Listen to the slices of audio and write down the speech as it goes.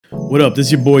What up? This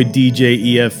is your boy DJ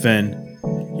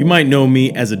EFN. You might know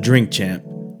me as a drink champ,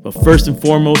 but first and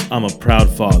foremost, I'm a proud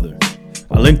father.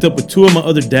 I linked up with two of my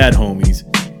other dad homies,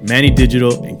 Manny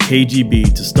Digital and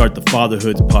KGB, to start the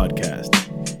Fatherhoods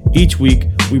podcast. Each week,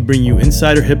 we bring you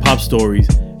insider hip-hop stories,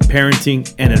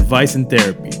 parenting, and advice and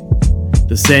therapy.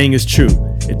 The saying is true,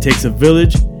 it takes a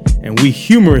village, and we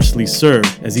humorously serve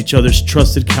as each other's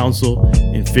trusted counsel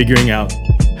in figuring out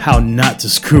how not to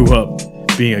screw up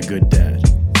being a good dad.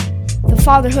 The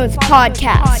Fatherhood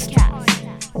Podcast.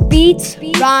 Beats,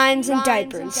 rhymes, and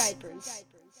diapers.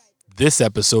 This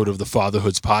episode of the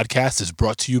Fatherhoods Podcast is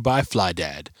brought to you by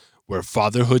FlyDad, where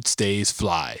fatherhood stays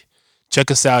fly. Check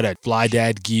us out at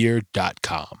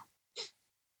flydadgear.com.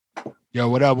 Yo,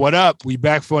 what up? What up? We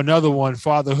back for another one,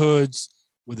 Fatherhoods,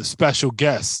 with a special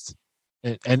guest.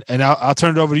 And I'll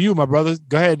turn it over to you, my brother.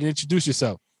 Go ahead and introduce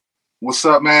yourself. What's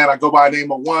up, man? I go by the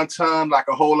name of One Ton, like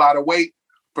a whole lot of weight,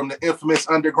 from the infamous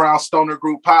underground stoner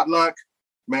group Potluck.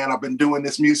 Man, I've been doing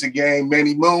this music game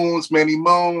many moons,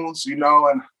 you know,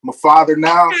 and I'm a father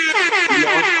now, you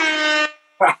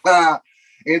know,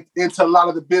 into a lot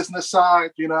of the business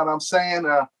side, you know what I'm saying?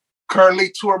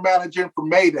 Currently tour managing for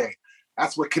Mayday.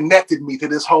 That's what connected me to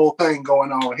this whole thing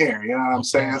going on here, you know what I'm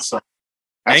saying? So,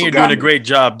 and you're doing a great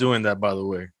job doing that, by the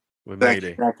way, with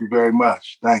Mayday. Thank you very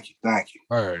much. Thank you.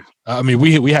 All right. I mean,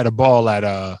 we had a ball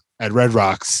at Red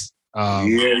Rocks.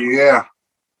 Yeah.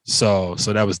 So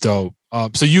that was dope.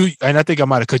 So you, and I think I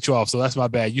might have cut you off, so that's my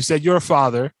bad. You said you're a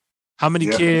father. How many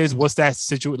kids? What's that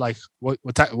situation like? What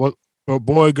type? What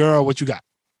boy, girl? What you got?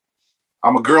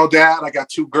 I'm a girl dad. I got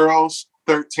two girls,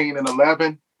 13 and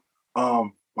 11.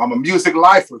 I'm a music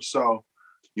lifer, so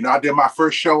you know I did my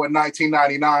first show in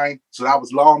 1999, so that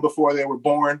was long before they were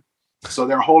born. So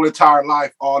their whole entire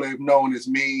life, all they've known is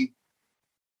me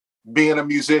being a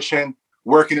musician,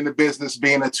 working in the business,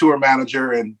 being a tour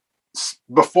manager. And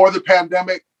before the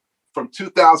pandemic, from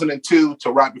 2002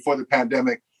 to right before the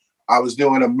pandemic, I was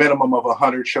doing a minimum of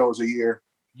 100 shows a year.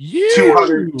 Yeah.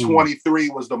 223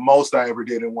 was the most I ever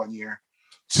did in 1 year.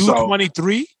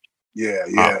 223? So,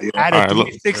 yeah. Out of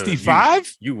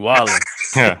 365? You wildin'.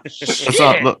 Yeah.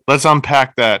 Let's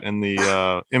unpack that and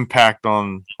the impact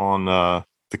on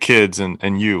the kids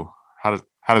and you. How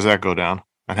does that go down?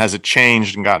 And has it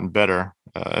changed and gotten better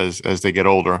as they get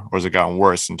older, or has it gotten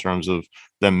worse in terms of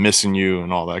them missing you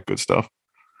and all that good stuff?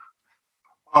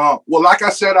 Well, like I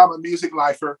said, I'm a music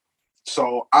lifer.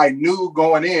 So I knew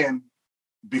going in,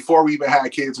 before we even had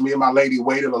kids, me and my lady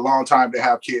waited a long time to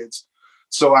have kids.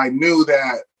 So I knew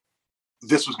that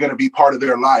this was going to be part of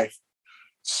their life.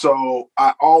 So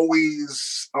I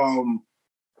always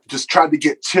just tried to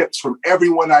get tips from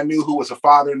everyone I knew who was a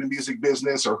father in the music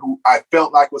business, or who I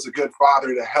felt like was a good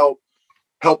father, to help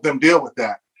them deal with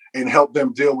that and help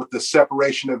them deal with the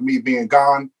separation of me being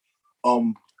gone.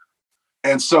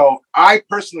 And so I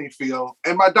personally feel,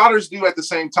 and my daughters do at the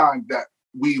same time, that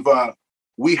we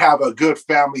have a good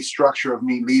family structure of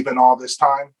me leaving all this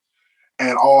time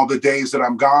and all the days that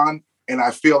I'm gone. And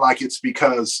I feel like it's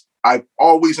because I've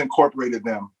always incorporated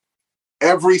them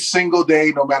every single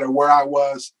day, no matter where I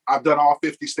was. I've done all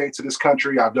 50 states of this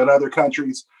country. I've done other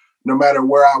countries. No matter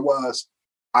where I was,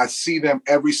 I see them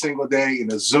every single day in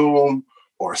a Zoom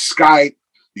or Skype,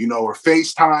 you know, or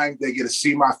FaceTime. They get to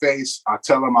see my face. I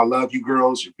tell them, I love you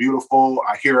girls. You're beautiful.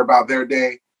 I hear about their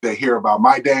day. They hear about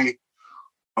my day.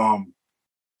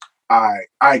 I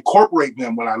incorporate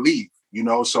them when I leave, you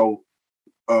know, so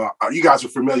you guys are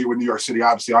familiar with New York City.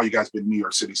 Obviously, all you guys been in New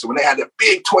York City. So when they had the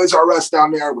big Toys R Us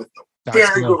down there with the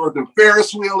the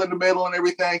Ferris wheel in the middle and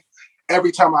everything,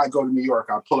 every time I go to New York,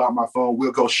 I pull out my phone.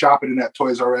 We'll go shopping in that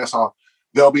Toys R Us.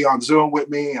 They'll be on Zoom with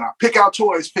me, and I'll pick out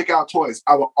toys.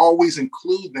 I will always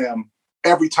include them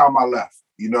every time I left.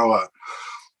 You know,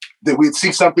 that we'd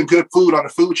see something good food on the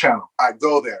food channel. I'd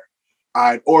go there.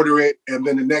 I'd order it, and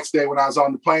then the next day when I was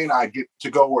on the plane, I'd get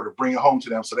to go bring it home to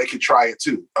them so they could try it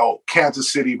too. Oh,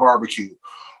 Kansas City barbecue,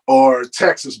 or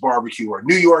Texas barbecue, or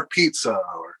New York pizza,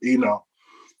 or, you know.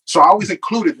 So I always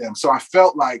included them. So I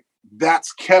felt like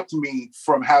that's kept me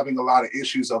from having a lot of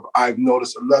issues I've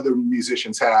noticed other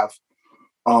musicians have.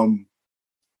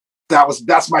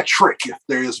 That's my trick, if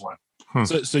there is one.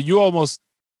 So you almost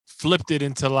flipped it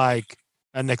into like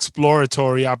an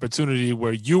exploratory opportunity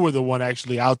where you were the one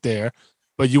actually out there,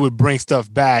 but you would bring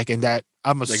stuff back, and that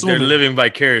I'm assuming like they're living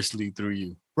vicariously through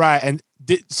you. Right. And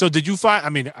did you find, I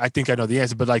mean, I think I know the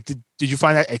answer, but like, did you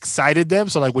find that excited them?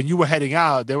 So like when you were heading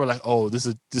out, they were like, oh, this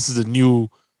is a new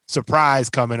surprise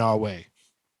coming our way.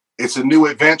 It's a new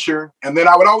adventure. And then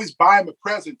I would always buy them a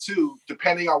present too,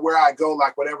 depending on where I go,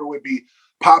 like whatever would be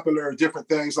popular, different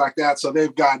things like that. So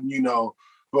they've gotten, you know,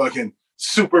 fucking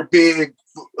super big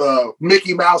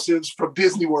Mickey Mouses from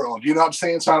Disney World. You know what I'm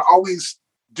saying? So I always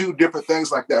do different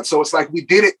things like that. So it's like we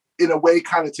did it in a way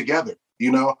kind of together,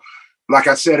 you know? Like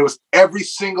I said, it was every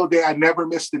single day. I never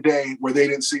missed a day where they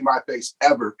didn't see my face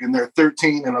ever in their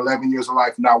 13 and 11 years of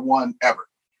life. Not one ever.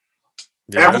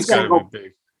 Yeah, that's gotta be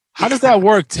big. How does that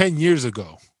work 10 years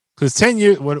ago? Because 10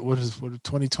 years, what is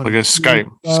 2020? I guess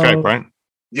Skype, right?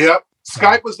 Yep.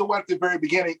 Skype was the one at the very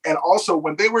beginning. And also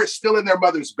when they were still in their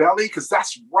mother's belly, because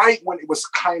that's right when it was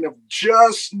kind of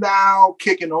just now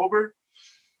kicking over.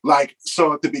 Like,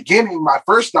 so at the beginning, my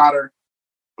first daughter,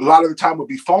 a lot of the time would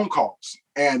be phone calls.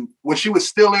 And when she was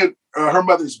still in her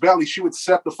mother's belly, she would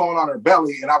set the phone on her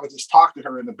belly and I would just talk to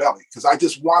her in the belly because I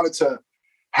just wanted to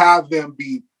have them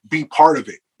be part of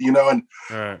it, you know? And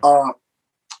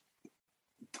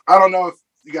I don't know if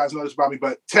you guys know this about me,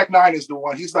 but Tech Nine is the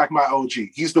one. He's like my OG.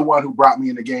 He's the one who brought me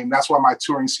in the game. That's why my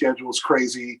touring schedule is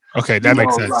crazy. Okay, that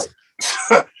makes sense.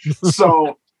 Right.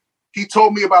 So he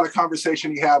told me about a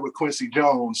conversation he had with Quincy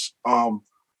Jones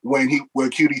when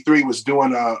QD3 was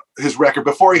doing his record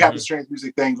before he had the Strange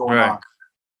Music thing going on,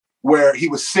 where he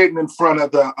was sitting in front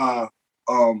of the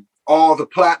all the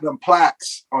platinum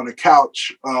plaques on the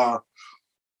couch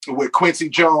with Quincy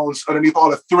Jones underneath all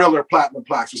the Thriller platinum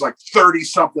plaques. There's like 30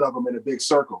 something of them in a big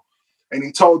circle. And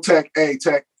he told Tech, hey,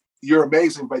 Tech, you're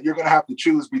amazing, but you're going to have to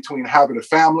choose between having a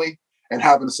family and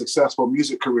having a successful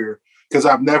music career because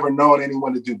I've never known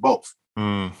anyone to do both.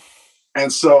 And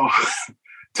so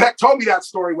Tech told me that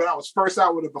story when I was first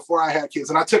out with it before I had kids.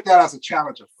 And I took that as a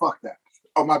challenge of fuck that.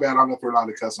 Oh, my bad. I don't know if we're allowed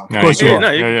to cuss on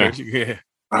that. Yeah.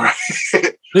 All right.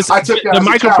 I took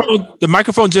the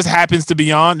microphone just happens to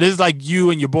be on. This is like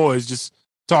you and your boys just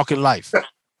talking life.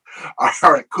 All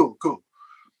right, cool.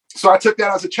 So I took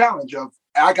that as a challenge of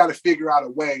I got to figure out a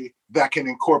way that can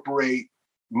incorporate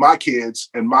my kids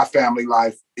and my family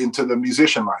life into the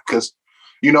musician life. Because,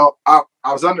 you know, I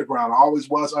was underground. I always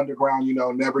was underground, you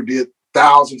know, never did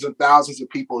thousands and thousands of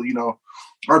people. You know,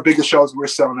 our biggest shows we were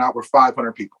selling out were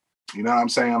 500 people. You know what I'm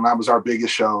saying? That was our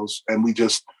biggest shows. And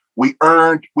we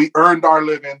earned our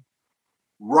living,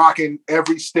 rocking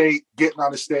every state, getting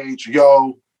on the stage.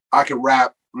 Yo, I can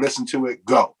rap, listen to it,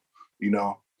 go. You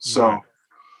know, so.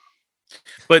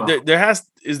 But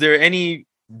is there any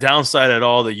downside at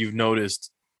all that you've noticed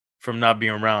from not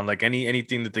being around? Like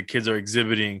anything that the kids are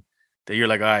exhibiting that you're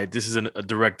like, all right, this is a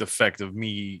direct effect of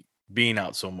me being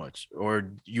out so much,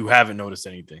 or you haven't noticed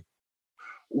anything?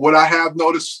 What I have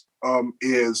noticed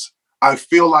is I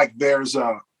feel like there's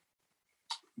the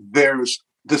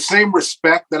same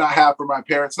respect that I have for my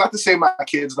parents. Not to say my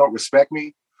kids don't respect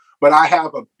me, but I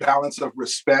have a balance of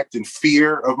respect and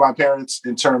fear of my parents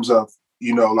in terms of,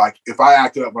 you know, like if I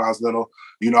acted up when I was little,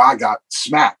 you know, I got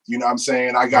smacked, you know what I'm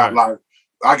saying? I got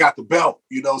the belt,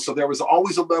 you know, so there was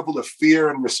always a level of fear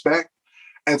and respect.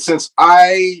 And since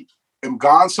I am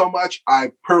gone so much,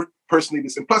 I personally,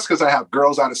 and plus because I have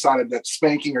girls, I decided that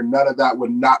spanking or none of that would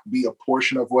not be a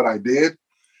portion of what I did.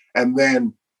 And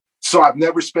then, so I've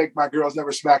never spanked my girls,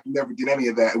 never smacked them, never did any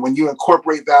of that. And when you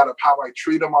incorporate that of how I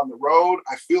treat them on the road,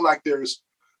 I feel like there's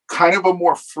kind of a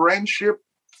more friendship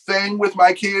thing with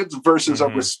my kids versus a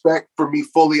respect for me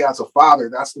fully as a father.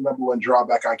 That's the number one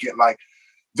drawback I get. Like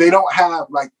they don't have,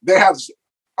 like they have,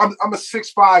 I'm a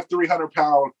 6'5",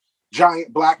 300-pound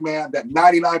giant black man that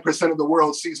 99% of the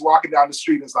world sees walking down the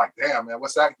street and is like, damn, man,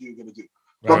 what's that dude gonna do?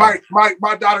 Right. But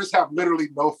my daughters have literally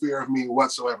no fear of me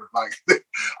whatsoever. Like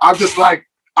I'm just like,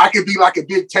 I could be like a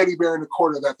big teddy bear in the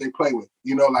corner that they play with,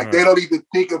 you know, like they don't even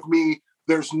think of me.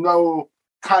 There's no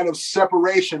kind of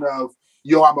separation of,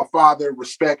 yo, I'm a father,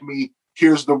 respect me.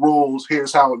 Here's the rules.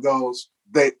 Here's how it goes.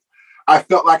 I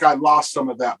felt like I lost some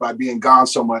of that by being gone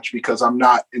so much because I'm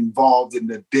not involved in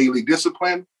the daily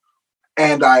discipline.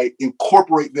 And I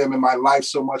incorporate them in my life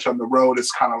so much on the road.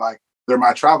 It's kind of like they're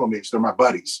my travel mates. They're my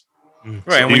buddies. Right.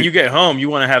 So and when you get home, you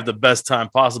want to have the best time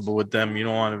possible with them. You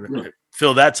don't want to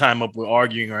fill that time up with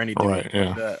arguing or anything like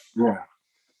that. Yeah.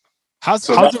 How's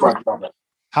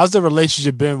the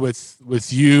relationship been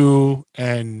with you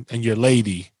and your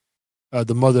lady,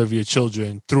 the mother of your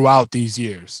children, throughout these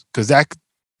years? Because that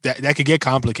could get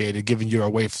complicated given you're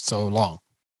away for so long.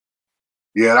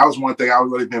 Yeah, that was one thing. I've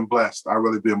really been blessed.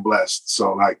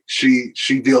 So like she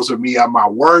deals with me at my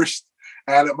worst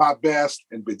and at my best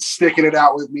and been sticking it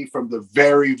out with me from the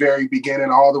very, very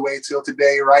beginning all the way till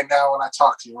today, right now, when I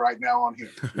talk to you right now on here.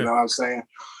 You know what I'm saying?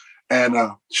 And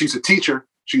she's a teacher.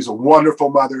 She's a wonderful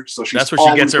mother. So that's where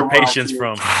she gets her patience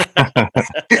from.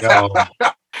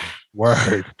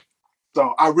 Word.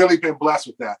 So I've really been blessed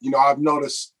with that. You know, I've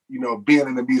noticed, you know, being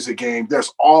in the music game,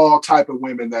 there's all type of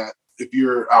women that if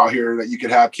you're out here that you could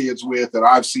have kids with, and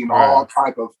I've seen all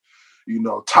type of,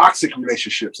 toxic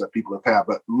relationships that people have had.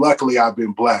 But luckily I've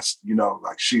been blessed,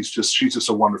 like she's just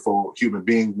a wonderful human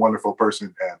being, wonderful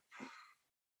person. And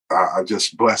I'm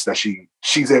just blessed that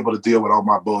she's able to deal with all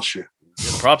my bullshit.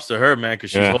 Yeah, props to her, man,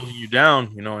 because she's holding you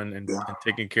down, and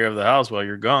taking care of the house while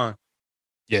you're gone.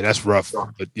 Yeah, that's rough.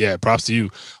 But yeah, props to you.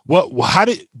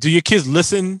 Do your kids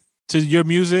listen to your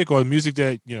music or music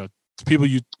that, to people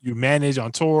you manage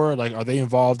on tour? Like, are they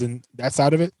involved in that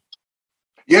side of it?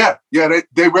 Yeah.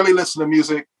 They really listen to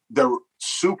music. They're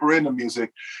super into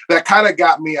music. That kind of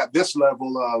got me at this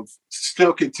level of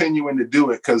still continuing to do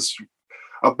it. Cause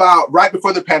about right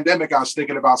before the pandemic, I was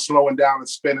thinking about slowing down and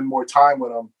spending more time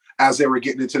with them as they were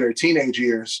getting into their teenage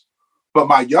years. But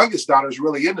my youngest daughter's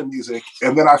really into music.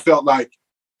 And then I felt like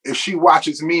if she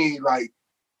watches me like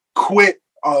quit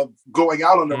of going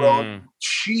out on the road,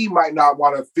 she might not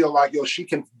want to feel like, she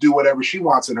can do whatever she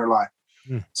wants in her life.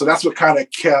 So that's what kind of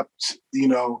kept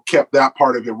that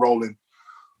part of it rolling.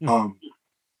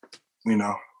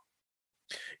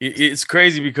 It's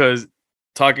crazy because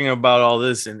talking about all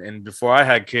this and before I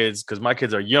had kids, because my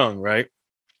kids are young, right?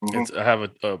 Mm-hmm. I have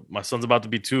my son's about to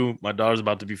be 2, my daughter's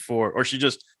about to be 4, or she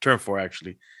just turned 4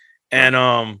 actually.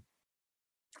 And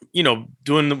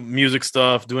doing the music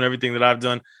stuff, doing everything that I've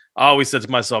done, I always said to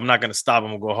myself, I'm not going to stop. I'm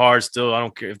going to go hard still. I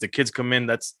don't care if the kids come in,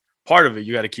 that's part of it.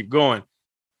 You got to keep going.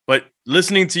 But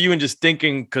listening to you and just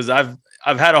thinking, because I've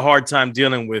had a hard time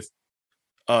dealing with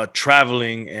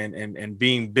traveling and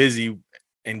being busy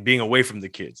and being away from the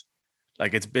kids.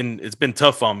 Like it's been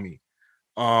tough on me.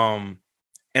 And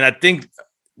I think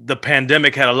the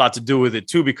pandemic had a lot to do with it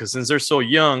too, because since they're so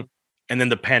young, and then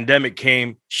the pandemic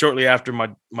came shortly after my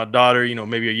daughter,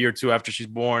 maybe a year or 2 after she's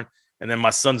born, and then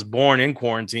my son's born in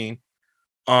quarantine.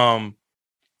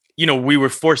 We were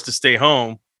forced to stay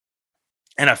home,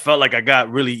 and I felt like I got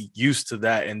really used to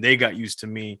that, and they got used to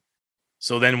me.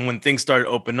 So then when things started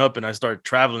opening up and I started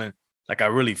traveling, like I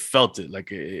really felt it,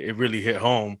 like it really hit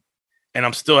home. And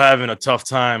I'm still having a tough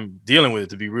time dealing with it,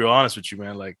 to be real honest with you,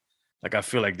 man. Like I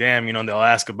feel like, damn, they'll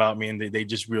ask about me and they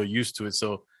just real used to it.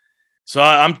 So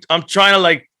I'm trying to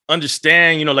like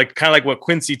understand, like kind of like what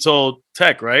Quincy told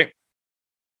Tech, right?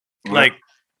 Mm-hmm.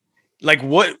 Like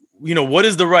what, what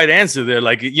is the right answer there?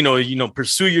 Like,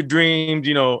 pursue your dreams,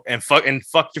 and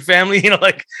fuck your family,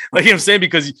 like what I'm saying,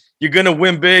 because you're going to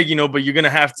win big, but you're going to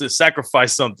have to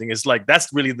sacrifice something. It's like,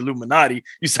 that's really the Illuminati.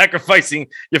 You're sacrificing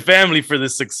your family for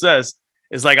this success.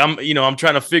 It's like, I'm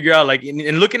trying to figure out like,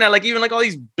 and looking at like, even like all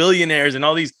these billionaires and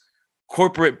all these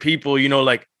corporate people,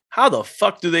 like how the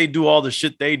fuck do they do all the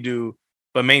shit they do,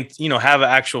 but have an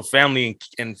actual family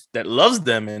and that loves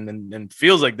them and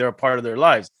feels like they're a part of their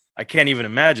lives. I can't even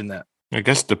imagine that. I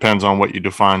guess it depends on what you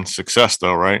define success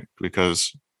though, right?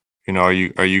 Because, are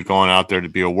you going out there to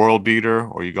be a world beater,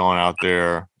 or are you going out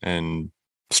there and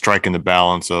striking the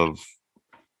balance of,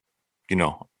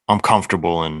 I'm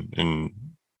comfortable in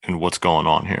what's going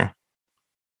on here.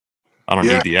 I don't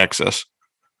need the excess.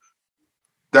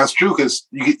 That's true, because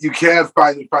you can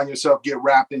find yourself get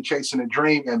wrapped in chasing a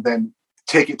dream and then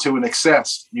take it to an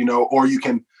excess, or you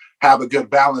can have a good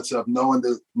balance of knowing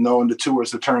the tours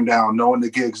to turn down, knowing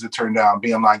the gigs to turn down,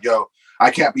 being like, yo,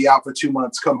 I can't be out for 2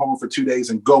 months, come home for 2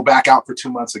 days and go back out for 2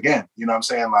 months again. You know what I'm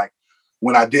saying? Like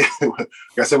when I did, like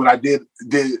I said, when I did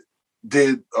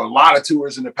a lot of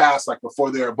tours in the past, like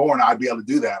before they were born, I'd be able to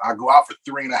do that. I'd go out for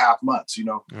 3.5 months,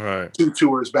 right. 2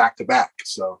 tours back to back.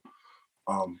 So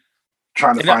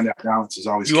trying to find that balance is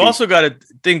always you key. Also got to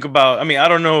think about, I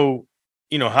don't know,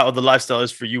 how the lifestyle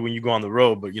is for you when you go on the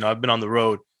road, but I've been on the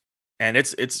road and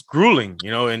it's grueling,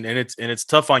 and it's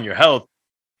tough on your health.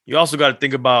 You also got to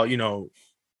think about,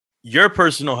 your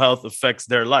personal health affects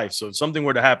their life. So if something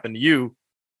were to happen to you,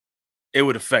 it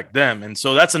would affect them. And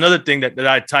so that's another thing that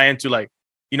I tie into, like,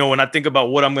 when I think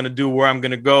about what I'm going to do, where I'm going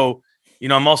to go,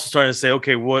 I'm also starting to say,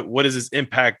 okay, what does this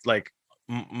impact like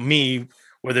me,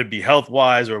 whether it be health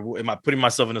wise, or am I putting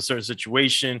myself in a certain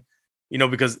situation,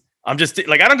 because I'm just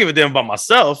like, I don't give a damn about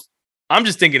myself. I'm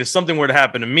just thinking if something were to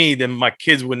happen to me, then my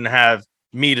kids wouldn't have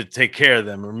me to take care of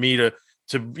them or me to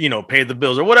pay the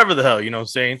bills or whatever the hell, what I'm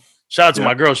saying? Shout out to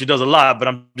my girl. She does a lot, but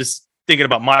I'm just thinking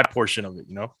about my portion of it,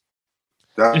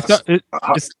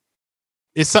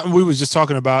 It's something we was just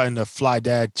talking about in the Fly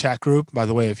Dad chat group. By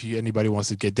the way, if anybody wants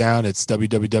to get down, it's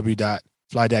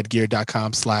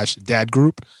www.flydadgear.com/dad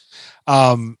group.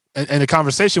 And the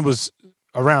conversation was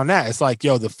around that. It's like,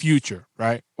 the future,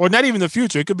 right? Or not even the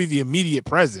future. It could be the immediate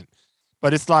present.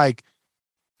 But it's like,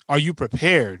 are you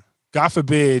prepared? God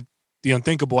forbid the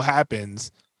unthinkable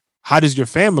happens. How does your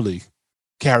family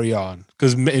carry on?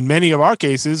 Because in many of our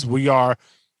cases, we are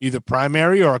either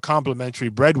primary or a complementary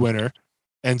breadwinner.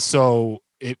 And so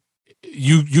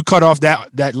you cut off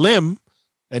that limb,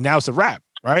 and now it's a wrap,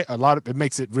 right? It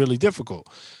makes it really difficult.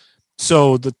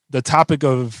 So the topic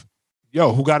of,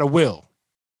 who got a will?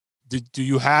 Do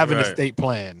you have an estate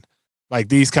plan? Like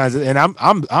these kinds of, and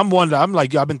I'm one that I'm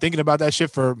like, I've been thinking about that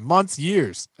shit for months,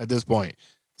 years at this point.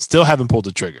 Still haven't pulled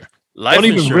the trigger. Don't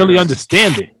even really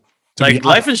understand it. Like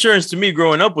life insurance to me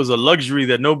growing up was a luxury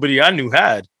that nobody I knew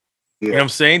had. Yeah. You know what I'm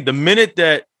saying? The minute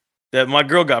that my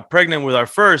girl got pregnant with our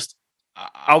first,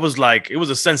 I was like, it was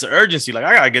a sense of urgency. Like,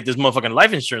 I gotta get this motherfucking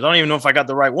life insurance. I don't even know if I got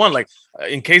the right one. Like,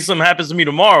 in case something happens to me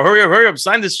tomorrow, hurry up,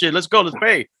 sign this shit. Let's go, let's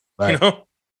pay. Right. You know?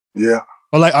 Yeah.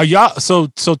 But like, are y'all so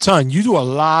Ton, you do a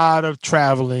lot of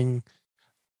traveling.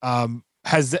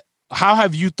 How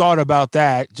have you thought about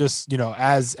that? Just,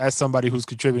 as somebody who's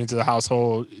contributing to the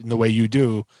household in the way you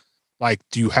do, like,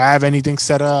 do you have anything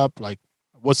set up? Like,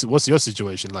 what's your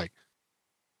situation like?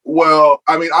 Well,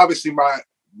 I mean, obviously my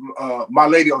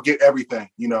lady will get everything,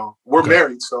 we're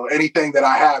married. So anything that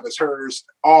I have is hers,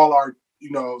 all our,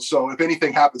 so if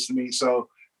anything happens to me, so,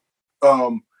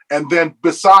 and then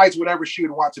besides whatever she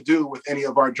would want to do with any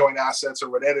of our joint assets or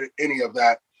whatever, any of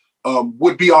that,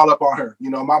 would be all up on her.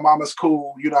 My mama's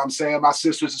cool. You know what I'm saying? My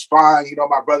sisters is fine.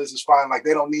 My brothers is fine. Like,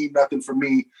 they don't need nothing from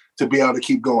me to be able to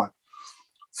keep going.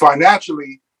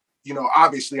 Financially,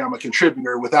 obviously I'm a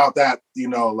contributor. Without that, I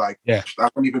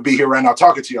wouldn't even be here right now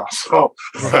talking to y'all. So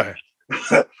right.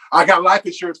 I got life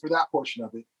insurance for that portion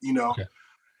of it, Okay.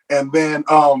 And then,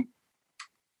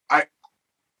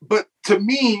 but to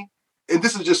me, and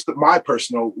this is just my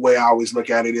personal way I always look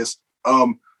at it, is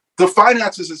the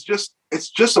finances it's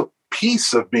just a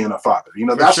piece of being a father.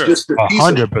 That's sure. Just a piece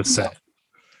 100%.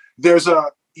 There's I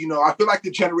feel like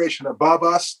the generation above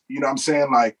us, what I'm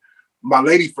saying? Like my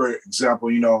lady, for example,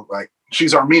 like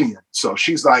she's Armenian. So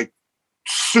she's like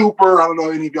super, I don't know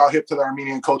any of y'all hip to the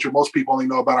Armenian culture. Most people only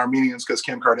know about Armenians because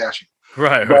Kim Kardashian.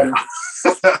 Right.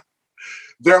 But,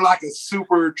 they're like a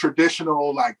super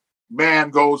traditional, like man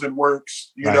goes and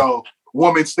works,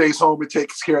 woman stays home and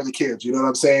takes care of the kids. You know what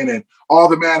I'm saying? And all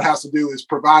the man has to do is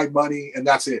provide money and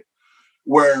that's it.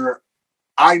 Where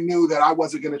I knew that I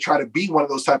wasn't going to try to be one of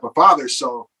those type of fathers.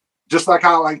 So just like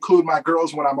how I include my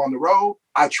girls when I'm on the road,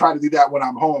 I try to do that when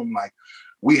I'm home. Like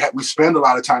we spend a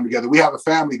lot of time together. We have a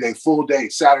family day, full day,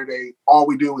 Saturday. All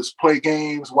we do is play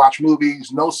games, watch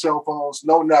movies, no cell phones,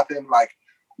 no nothing. Like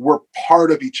we're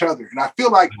part of each other. And I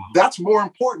feel like that's more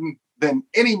important than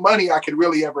any money I could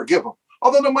really ever give them.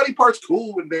 Although the money part's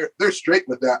cool and they're straight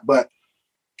with that. But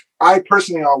I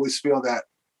personally always feel that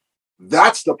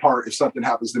that's the part, if something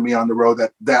happens to me on the road,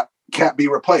 that can't be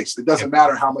replaced. It doesn't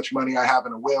matter how much money I have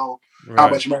in a will, how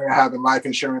much money I have in life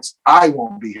insurance. I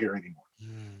won't be here anymore.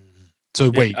 So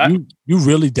wait, you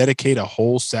really dedicate a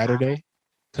whole Saturday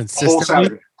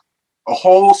consistently? A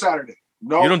whole Saturday.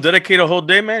 No, you don't dedicate a whole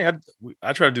day, man.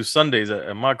 I try to do Sundays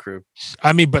at my crib.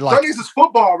 I mean, but like Sundays is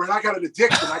football, man. I got an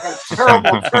addiction. I got a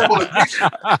terrible addiction.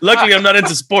 Luckily, I'm not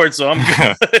into sports, so I'm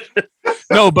good.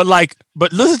 No, but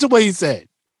listen to what he said.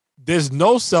 There's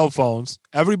no cell phones.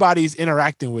 Everybody's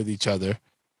interacting with each other,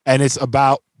 and it's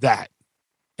about that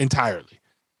entirely.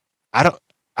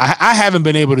 I haven't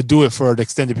been able to do it for an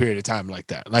extended period of time like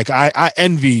that. Like I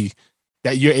envy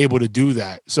that you're able to do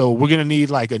that. So we're gonna need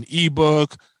like an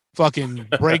ebook, fucking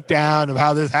breakdown of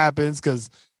how this happens, because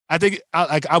I think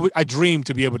I dream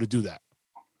to be able to do that.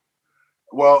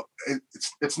 Well,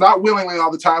 it's not willingly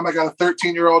all the time. I got a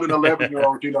 13-year-old and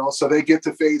 11-year-old, so they get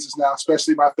to phases now,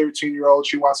 especially my 13-year-old.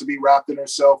 She wants to be wrapped in her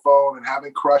cell phone and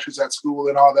having crushes at school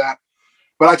and all that.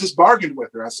 But I just bargained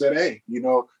with her. I said, hey,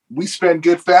 we spend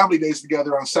good family days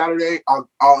together on Saturday.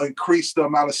 I'll increase the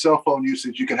amount of cell phone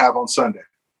usage you can have on Sunday.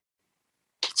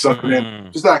 So then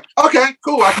she's like, okay,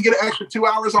 cool. I can get an extra 2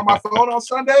 hours on my phone on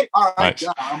Sunday. All right, nice.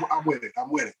 Yeah, I'm with it.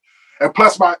 And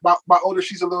plus my older,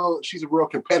 she's a real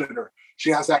competitor. She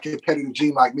has that competitive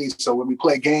gene like me. So when we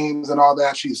play games and all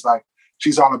that, she's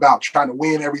all about trying to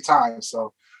win every time.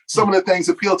 So some of the things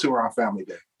appeal to her on family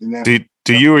day. And then,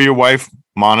 do you or your wife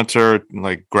monitor,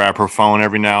 like grab her phone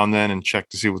every now and then and check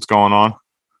to see what's going on?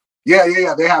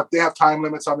 Yeah. They have time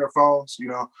limits on their phones,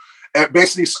 And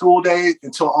basically school day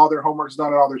until all their homework's done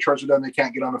and all their chores are done, they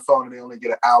can't get on the phone and they only get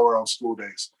an hour on school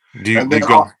days. Do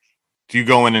you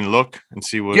go in and look and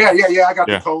see what? Yeah. I got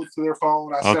the codes to their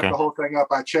phone. I set the whole thing up.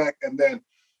 I check. And then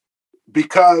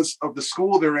because of the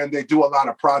school they're in, they do a lot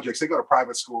of projects. They go to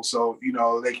private school. So,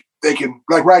 they can,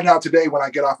 like right now today, when I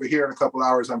get off of here in a couple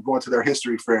hours, I'm going to their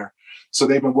history fair. So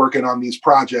they've been working on these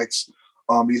projects,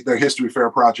 their history fair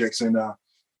projects. And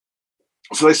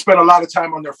so they spend a lot of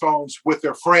time on their phones with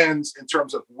their friends in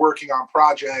terms of working on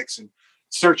projects and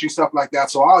searching stuff like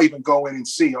that. So I'll even go in and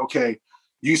see, okay,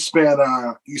 you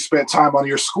spent time on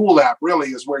your school app. Really,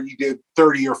 is where you did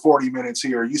 30 or 40 minutes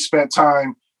here. You spent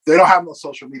time. They don't have no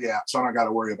social media app, so I don't got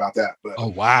to worry about that. But Oh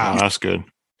wow, that's good.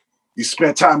 You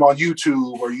spent time on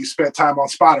YouTube or you spent time on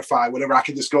Spotify, whatever. I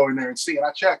can just go in there and see. And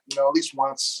I check, at least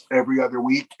once every other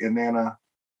week, and then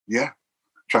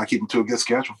try to keep them to a good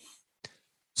schedule.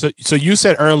 So you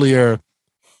said earlier,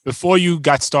 before you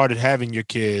got started having your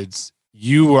kids,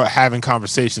 you were having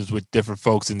conversations with different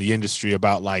folks in the industry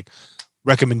about like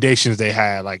recommendations they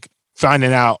had, like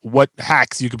finding out what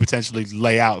hacks you could potentially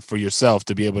lay out for yourself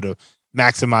to be able to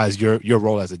maximize your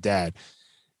role as a dad.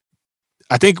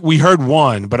 I think we heard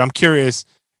one, but I'm curious,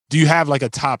 do you have like a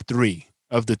top 3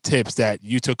 of the tips that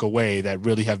you took away that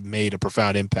really have made a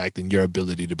profound impact in your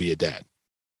ability to be a dad?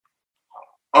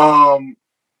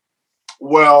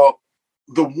 Well,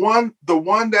 the one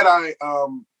that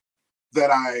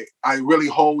I really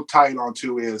hold tight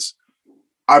onto is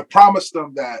I promised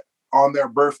them that on their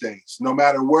birthdays, no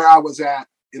matter where I was at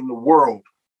in the world,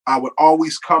 I would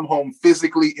always come home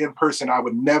physically in person. I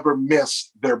would never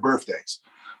miss their birthdays.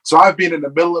 So I've been in the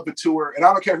middle of a tour, and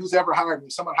I don't care who's ever hired me.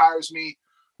 Someone hires me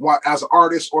as an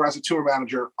artist or as a tour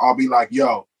manager, I'll be like,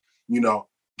 yo,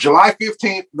 July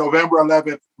 15th, November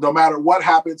 11th, no matter what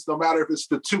happens, no matter if it's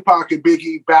the Tupac and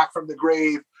Biggie Back from the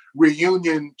Grave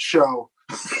reunion show,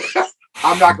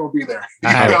 I'm not going to be there. You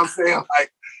know what I'm saying?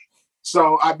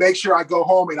 So I make sure I go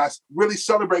home and I really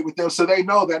celebrate with them so they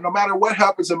know that no matter what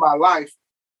happens in my life,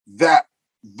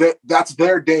 that's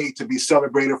their day to be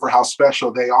celebrated for how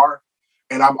special they are.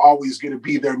 And I'm always going to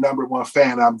be their number one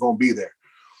fan. I'm going to be there.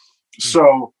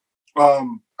 So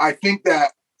I think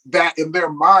that in their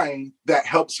mind, that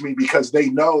helps me because they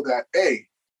know that, hey,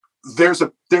 there's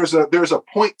a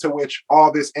point to which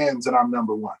all this ends and I'm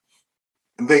number one.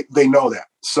 And they know that.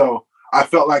 So I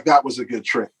felt like that was a good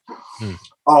trick.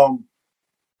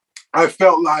 I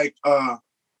felt like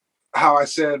how I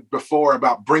said before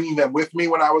about bringing them with me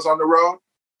when I was on the road.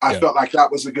 I felt like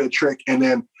that was a good trick. And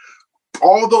then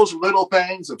all those little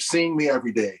things of seeing me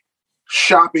every day,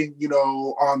 shopping,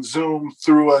 on Zoom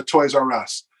through a Toys R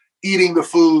Us, eating the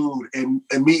food and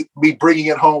me bringing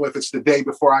it home if it's the day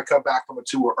before I come back from a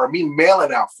tour, or me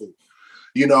mailing out food,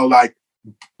 like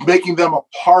making them a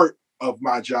part of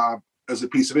my job as a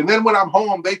piece of it. And then when I'm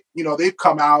home, they've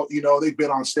come out, they've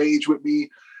been on stage with me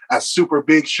at super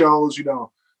big shows,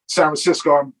 San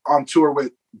Francisco, I'm on tour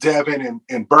with Devin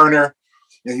and Burner.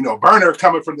 And, Burner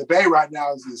coming from the Bay right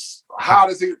now is as hot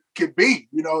as it could be,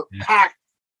 packed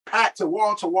to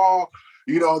wall.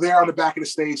 They're on the back of the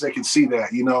stage. They can see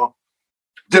that,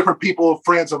 different people,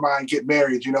 friends of mine get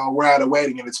married, we're at a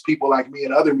wedding and it's people like me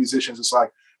and other musicians. It's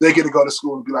like, they get to go to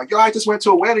school and be like, yo, I just went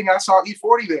to a wedding. I saw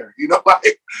E40 there,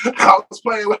 I was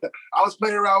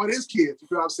playing around with his kids. You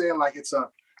know what I'm saying? Like it's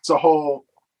a whole,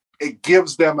 it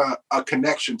gives them a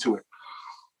connection to it.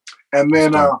 And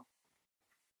then,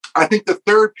 I think the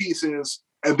third piece is,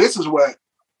 and this is what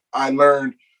I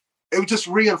learned, it was just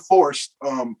reinforced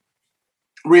from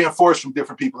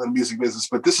different people in the music business.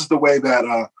 But this is the way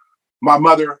that my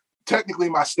mother, technically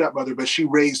my stepmother, but she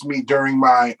raised me during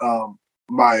my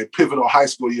my pivotal high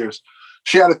school years.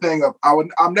 She had a thing of,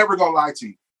 I'm never gonna lie to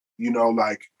you.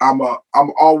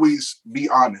 I'm always be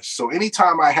honest. So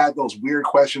anytime I had those weird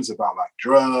questions about like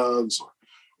drugs or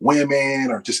women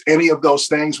or just any of those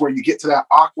things where you get to that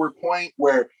awkward point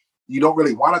where you don't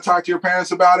really want to talk to your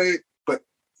parents about it, but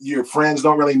your friends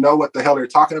don't really know what the hell they're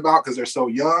talking about because they're so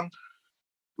young.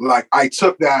 Like I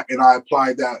took that and I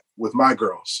applied that with my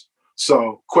girls.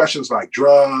 So questions like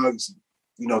drugs,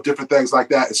 different things like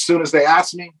that. As soon as they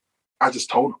asked me, I just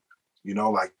told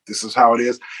them, like this is how it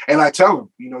is. And I tell them,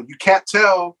 you can't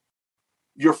tell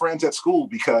your friends at school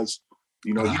because,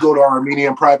 you go to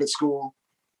Armenian private school,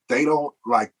 they don't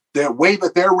like, the way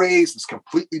that they're raised is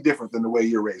completely different than the way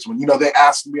you're raised. When, they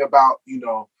asked me about,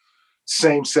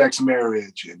 same-sex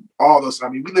marriage and all those. I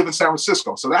mean, we live in San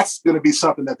Francisco, so that's going to be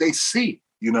something that they see,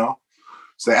 So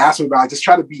they asked me about it. Just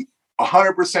try to be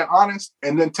 100% honest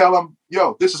and then tell them,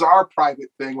 yo, this is our private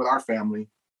thing with our family.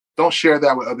 Don't share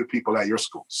that with other people at your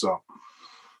school. So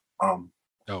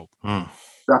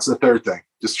that's the third thing.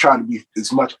 Just try to be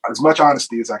as much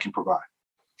honesty as I can provide.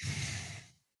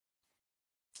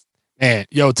 Man,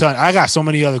 yo, Ton, I got so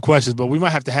many other questions, but we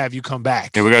might have to have you come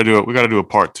back. Yeah, we gotta do a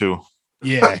part 2.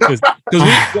 Yeah, because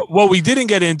what we didn't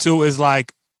get into is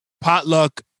like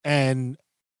potluck and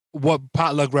what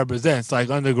potluck represents,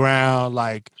 like underground,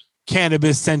 like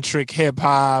cannabis-centric hip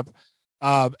hop,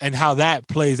 and how that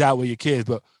plays out with your kids.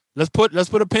 But let's put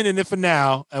a pin in it for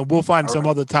now, and we'll find some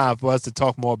other time for us to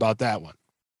talk more about that one.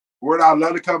 Word, I'd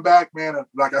love to come back, man.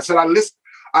 Like I said,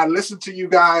 I listen to you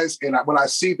guys, and when I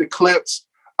see the clips,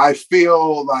 I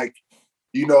feel like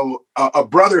a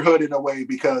brotherhood in a way,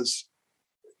 because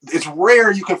it's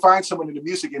rare you can find someone in the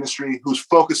music industry who's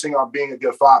focusing on being a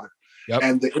good father. Yep.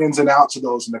 And the ins and outs of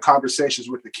those and the conversations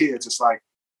with the kids. It's like,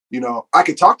 I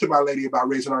could talk to my lady about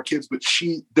raising our kids, but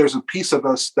there's a piece of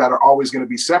us that are always going to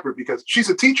be separate because she's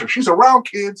a teacher. She's around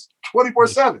kids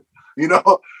 24/7,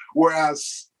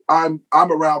 whereas I'm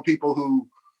around people who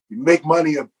make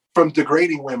money from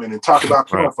degrading women and talk about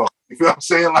corn folk. You feel what I'm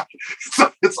saying? Like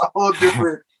it's a whole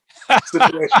different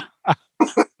situation.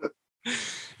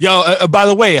 Yo, by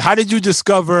the way, how did you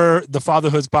discover the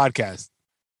Fatherhoods podcast?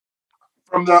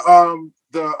 From the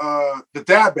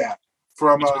Dad Bad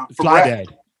from Fly Dad.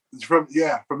 From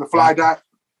the Fly Dad.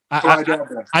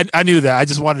 I knew that. I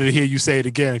just wanted to hear you say it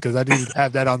again because I didn't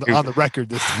have that on the record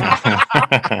this time.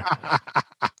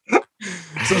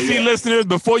 So, see, listeners,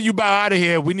 before you bow out of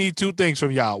here, we need two things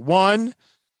from y'all.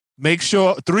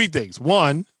 Three things.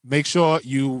 One, make sure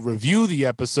you review the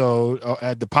episode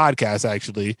at the podcast.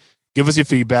 Actually, give us your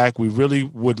feedback. We really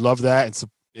would love that, and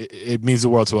it means the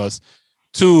world to us.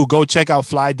 Two, go check out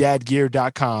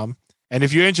flydadgear.com. And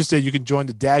if you're interested, you can join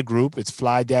the dad group. It's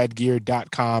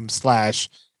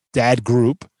flydadgear.com/dad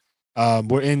group.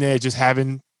 We're in there just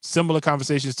having similar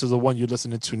conversations to the one you're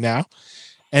listening to now.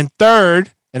 And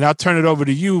third, and I'll turn it over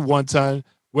to you, One Ton,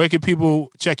 where can people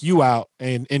check you out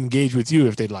and engage with you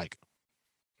if they'd like?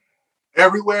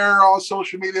 Everywhere on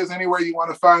social media, anywhere you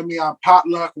want to find me on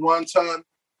Potluck One Ton.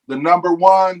 The number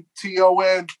 1,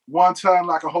 TON, 1 ton,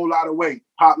 like a whole lot of weight.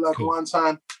 Potluck cool. 1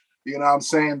 ton. You know what I'm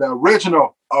saying? The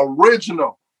original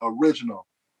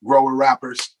grower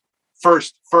rappers.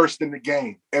 First in the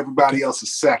game. Everybody else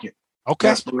is second. Okay.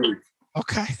 Best believe.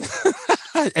 Okay.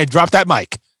 And drop that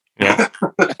mic. Yeah.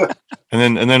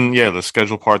 and then let's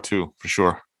schedule part 2 for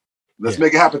sure. Let's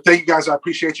make it happen. Thank you guys. I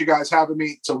appreciate you guys having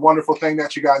me. It's a wonderful thing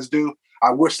that you guys do. I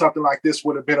wish something like this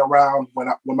would have been around when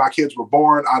my kids were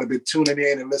born. I'd have been tuning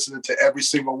in and listening to every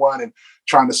single one and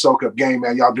trying to soak up game,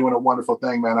 man. Y'all doing a wonderful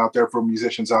thing, man, out there for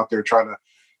musicians out there trying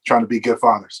to be good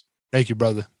fathers. Thank you,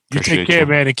 brother. You take care,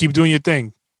 man, and keep doing your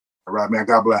thing. All right, man.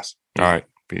 God bless. All right.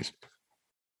 Peace.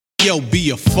 Yo, be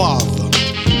a father.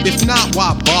 If not,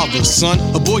 why bother, son?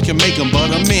 A boy can make them, but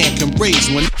a man can raise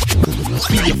one.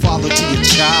 Be a father to your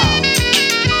child.